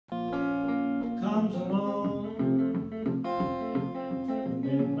comes along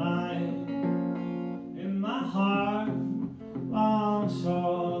midnight, and my heart longs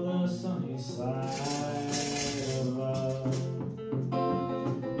for the sunny side of love.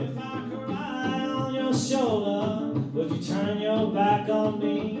 If I cry on your shoulder, would you turn your back on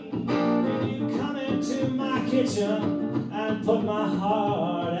me? Did you come into my kitchen and put my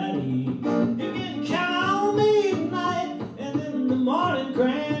heart at ease? You can count on me tonight, and in the morning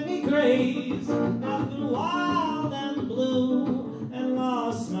grant me grace. I've been wild and blue and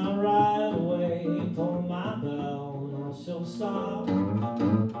lost my right way. Pull my bell and I'll show stop.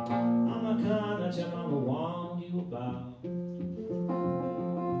 I'm the kind that your mama warned you about.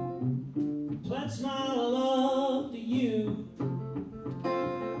 Pledge my love to you,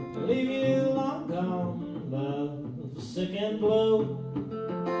 leave you long gone, love, sick and blue.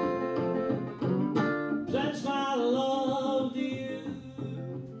 Pledge my love to you,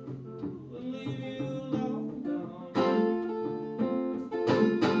 and leave you long gone,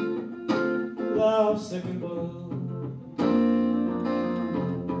 love, sick and blue.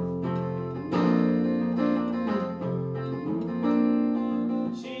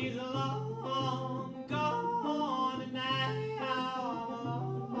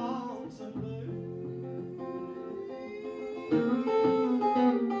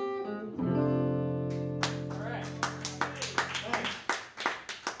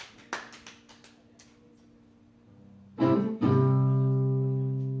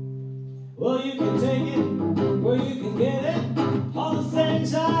 Well, you can take it, or you can get it, all the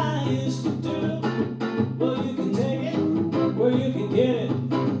things I used to do. Well, you can take it, or you can get it,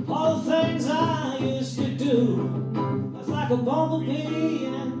 all the things I used to do. I was like a bumblebee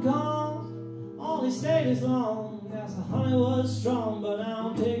and gone, only stayed as long as the honey was strong. But now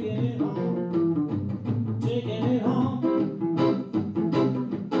I'm taking it home, taking it home.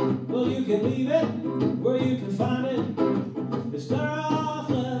 Well, you can leave it, where you can find it, it's better off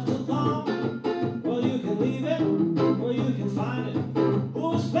left alone. Leave it where you can find it.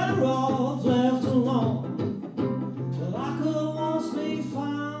 Oh, it's better off left alone. Well, I could once be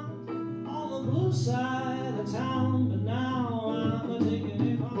found on the blue side of town, but now I'm taking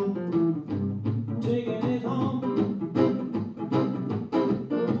it home, taking it home.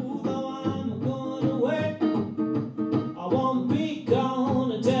 Oh, though I'm going away, I won't be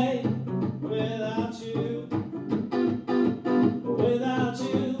gone a day without you, without you.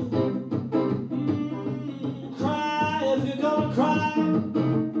 If you're gonna cry,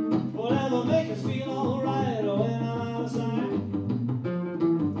 whatever make you feel alright. Or when I'm out of sight,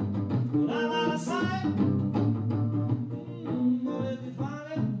 when I'm out of sight. But if you find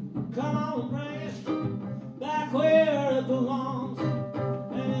it, come on and bring it back where it belongs.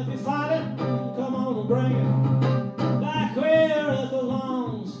 And if you find it, come on and bring it back where it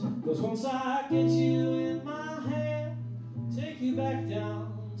belongs. 'Cause once I get you in my hand, take you back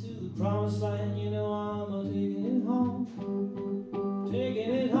down to the promised land, you know I'm a taking it home,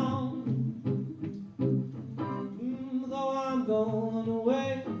 taking it home. Though I'm going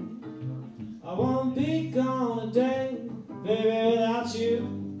away, I won't be gone a day, baby, without you.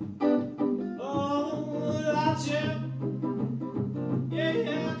 Oh, without you.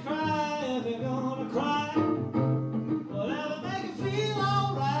 Yeah, cry if you're gonna cry. Whatever make you feel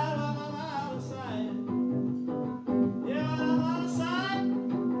alright when I'm out of sight. Yeah, when I'm out of sight.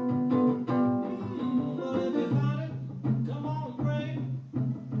 But if you find it, come on and bring it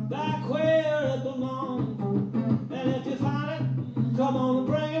back where it belongs. And if you find it, come on and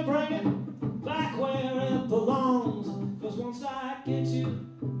bring it back where it belongs. 'Cause once I get you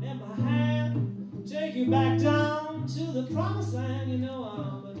in my hand, take you back down to the promised land, you know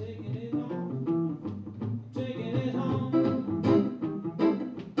I'm